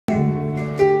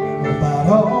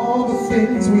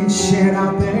things we shared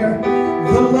out there,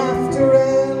 the laughter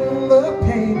and the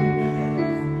pain.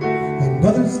 And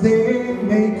others they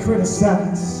may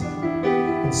criticize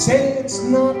and say it's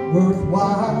not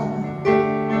worthwhile,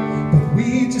 but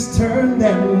we just turned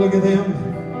and look at them,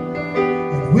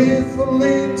 and with a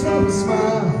little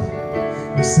smile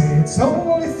we say it's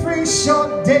only 3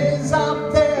 short days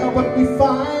out there, but we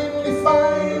finally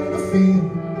find the feel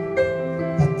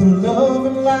that the love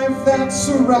and life that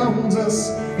surrounds us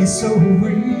is so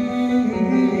real.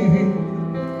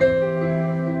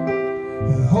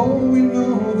 Oh, we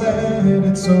know that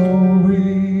it's so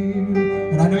real.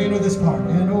 And I know you know this part.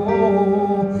 And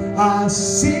oh, I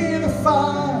see the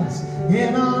fires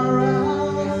in our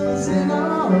eyes, in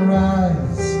our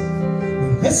eyes.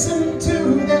 We listen to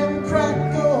them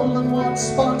crackle and watch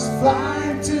sparks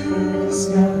fly to the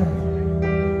sky.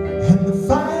 And the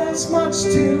fire's much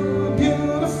too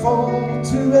beautiful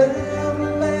to ever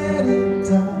let it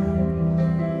die.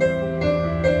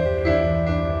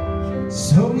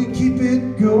 So we keep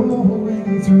it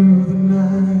going through the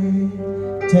night.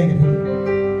 Take it, Hoog.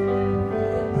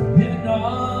 Living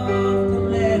off the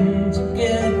land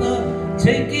together,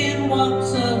 taking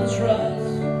walks of trust.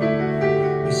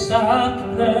 We start to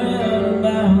learn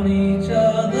about each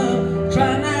other,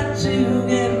 try not to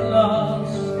get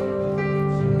lost.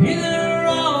 Either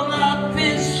on our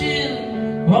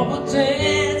fishing or we'll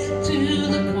taste to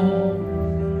the core.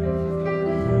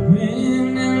 The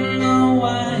wind and the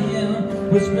wire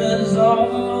whispers all.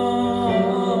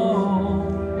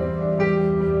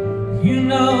 You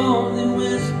know they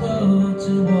whisper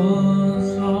to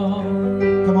us all.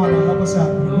 Come on now, help us out.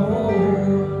 Oh,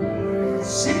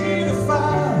 See the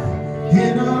fire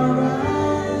in our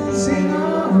eyes, in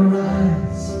our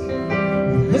eyes.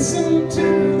 We listen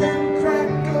to them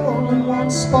crackle and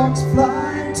watch sparks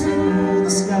fly to the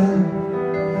sky.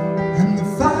 And the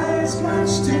fire's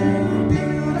much too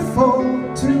beautiful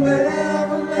to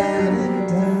ever let it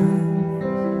die.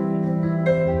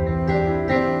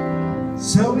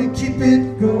 So we keep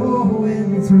it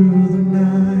going through the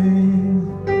night.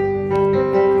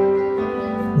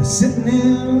 We're sitting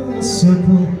in a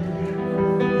circle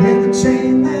in the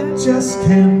chain that just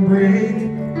can't break,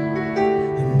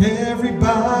 and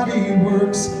everybody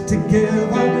works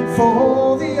together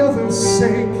for the other's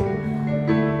sake.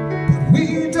 But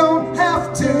we don't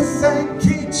have to thank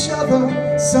each other,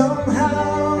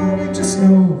 somehow we just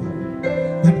know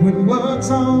that when words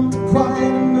aren't quite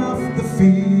enough, the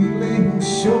feelings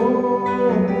show.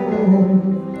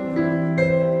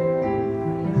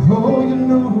 Oh, you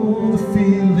know the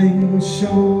feelings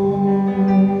show.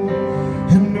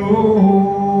 And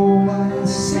oh, I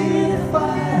see the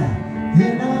fire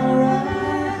in our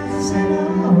eyes, in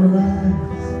our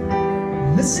eyes.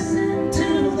 Listening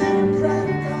to them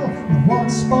crackle and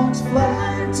watch sparks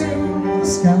fly to the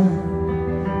sky.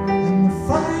 And the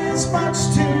fire's much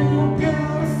too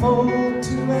beautiful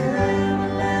to ever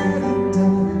let it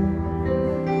die.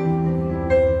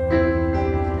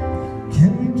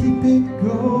 Can we keep it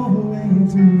going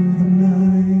through the night?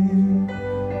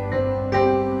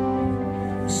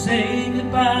 say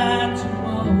goodbye to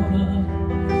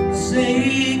water,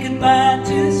 say goodbye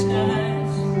to the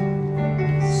skies,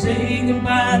 say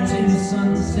goodbye to the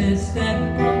sunsets that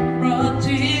brought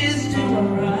tears to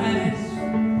our eyes.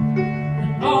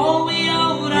 And all we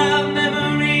hold our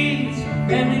memories,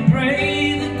 and we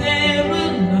pray that there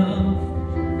will love.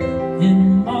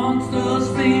 And amongst those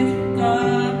things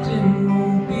forgotten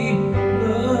won't be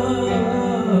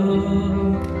love.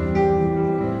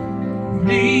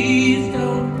 Please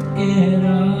don't forget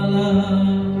our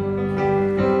love.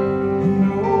 And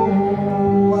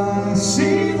oh, I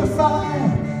see the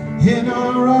fire in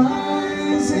our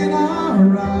eyes, in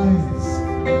our eyes.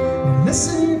 We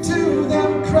listen to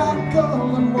them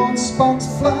crackle and watch sparks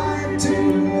fly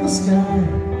to the sky.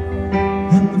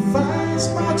 And the fire's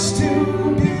much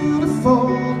too beautiful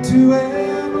to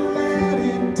ever let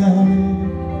it die.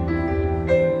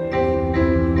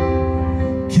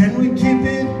 Can we keep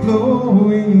it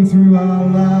glowing through our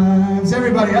lives?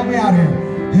 Everybody help me out here.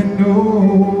 And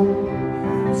oh,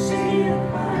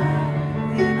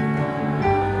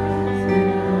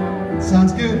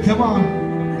 sounds good, come on.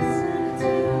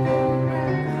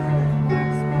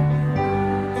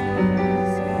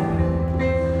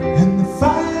 And the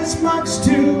fire's much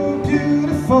too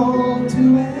beautiful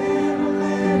to ever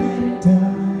let it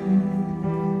die.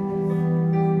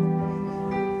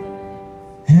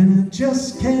 And I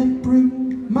just can't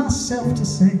bring myself to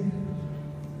say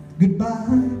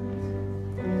goodbye,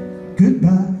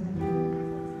 goodbye.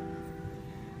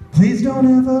 Please don't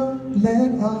ever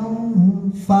let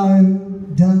our fire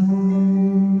die.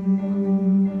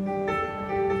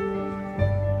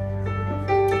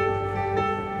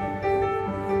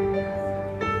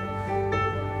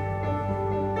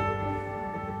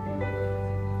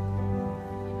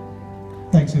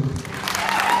 Thanks, Hoog.